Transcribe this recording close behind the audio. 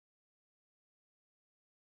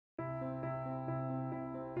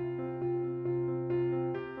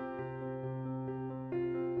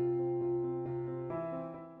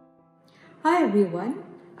Hi everyone,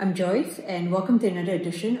 I'm Joyce and welcome to another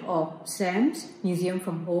edition of Sam's Museum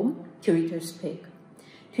from Home, Curator's Pick.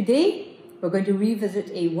 Today, we're going to revisit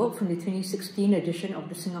a work from the 2016 edition of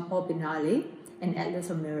the Singapore Biennale, an Atlas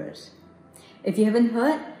of Mirrors. If you haven't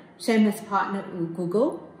heard, Sam has partnered with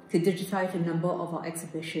Google to digitize a number of our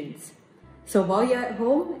exhibitions. So while you're at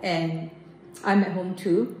home, and I'm at home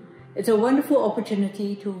too, it's a wonderful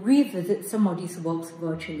opportunity to revisit some of these works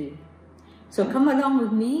virtually. So come along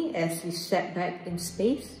with me as we step back in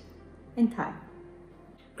space and time.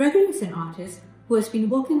 Gregory is an artist who has been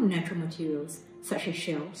working with natural materials, such as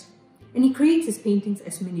shells, and he creates his paintings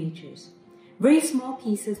as miniatures, very small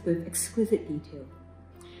pieces with exquisite detail.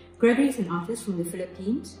 Gregory is an artist from the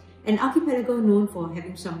Philippines, an archipelago known for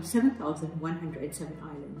having some 7,107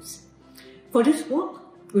 islands. For this work,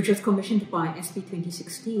 which was commissioned by SP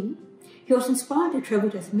 2016, he was inspired to travel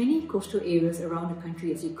to as many coastal areas around the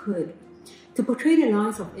country as he could, to portray the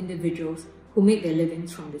lives of individuals who make their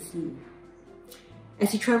livings from the sea.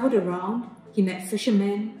 As he travelled around, he met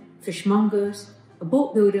fishermen, fishmongers, a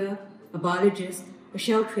boat builder, a biologist, a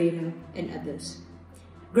shell trader, and others.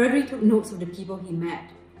 Gregory took notes of the people he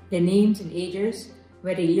met, their names and ages,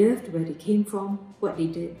 where they lived, where they came from, what they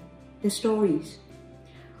did, their stories.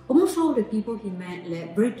 Almost all of the people he met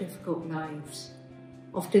led very difficult lives,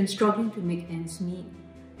 often struggling to make ends meet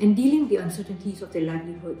and dealing with the uncertainties of their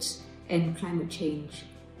livelihoods and climate change,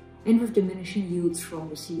 and with diminishing yields from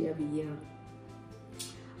the sea every year.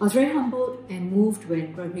 I was very humbled and moved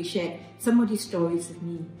when Gregory shared some of these stories with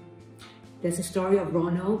me. There's a story of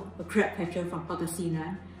Ronald, a crab catcher from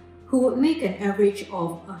Pangasinan, who would make an average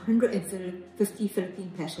of 150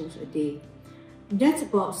 Philippine pesos a day. That's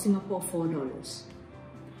about Singapore $4.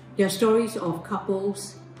 There are stories of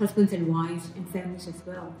couples, husbands and wives, and families as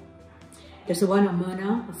well. There's the one of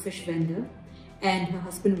Myrna, a fish vendor, and her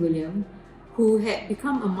husband William, who had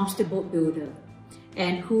become a master boat builder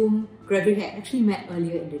and whom Gregory had actually met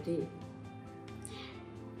earlier in the day.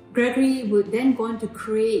 Gregory would then go on to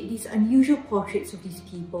create these unusual portraits of these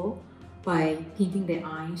people by painting their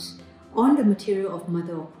eyes on the material of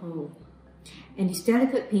mother of pearl. And these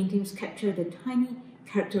delicate paintings capture the tiny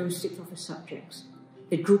characteristics of the subjects,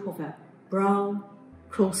 the droop of a brow,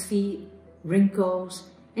 crow's feet, wrinkles,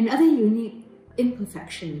 and other unique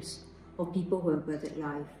imperfections of people who have weathered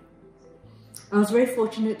life. I was very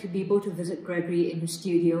fortunate to be able to visit Gregory in his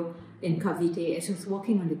studio in Cavite as he was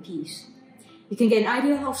working on the piece. You can get an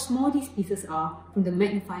idea how small these pieces are from the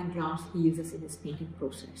magnifying glass he uses in his painting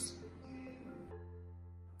process.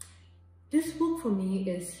 This work for me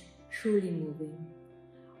is truly moving.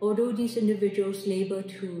 Although these individuals labor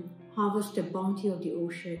to harvest the bounty of the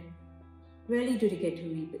ocean, rarely do they get to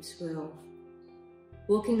reap its wealth.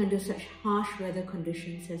 Working under such harsh weather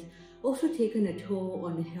conditions has also taken a toll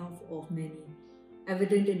on the health of many,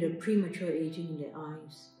 evident in the premature aging in their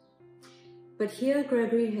eyes. But here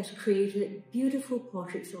Gregory has created beautiful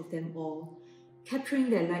portraits of them all, capturing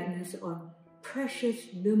their likeness on precious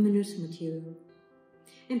luminous material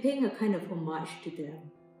and paying a kind of homage to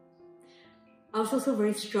them. I was also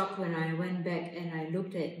very struck when I went back and I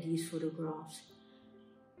looked at these photographs.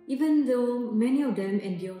 Even though many of them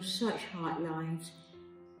endure such hard lives,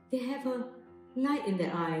 they have a light in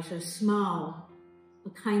their eyes, a smile, a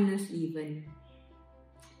kindness even.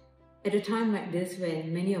 At a time like this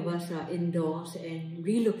when many of us are indoors and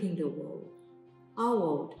relooking the world, our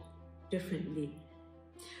world, differently,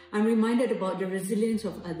 I'm reminded about the resilience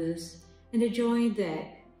of others and the joy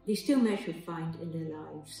that they still manage to find in their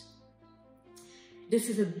lives. This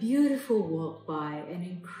is a beautiful work by an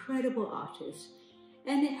incredible artist,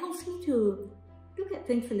 and it helps me to look at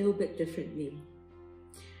things a little bit differently.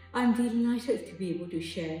 I'm delighted to be able to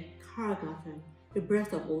share Karagatan, the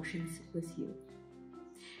breath of oceans, with you.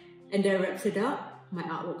 And that wraps it up, my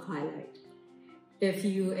artwork highlight. If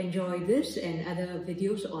you enjoy this and other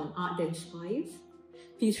videos on art that inspires,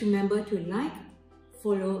 please remember to like,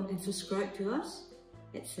 follow and subscribe to us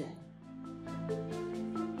at Sam.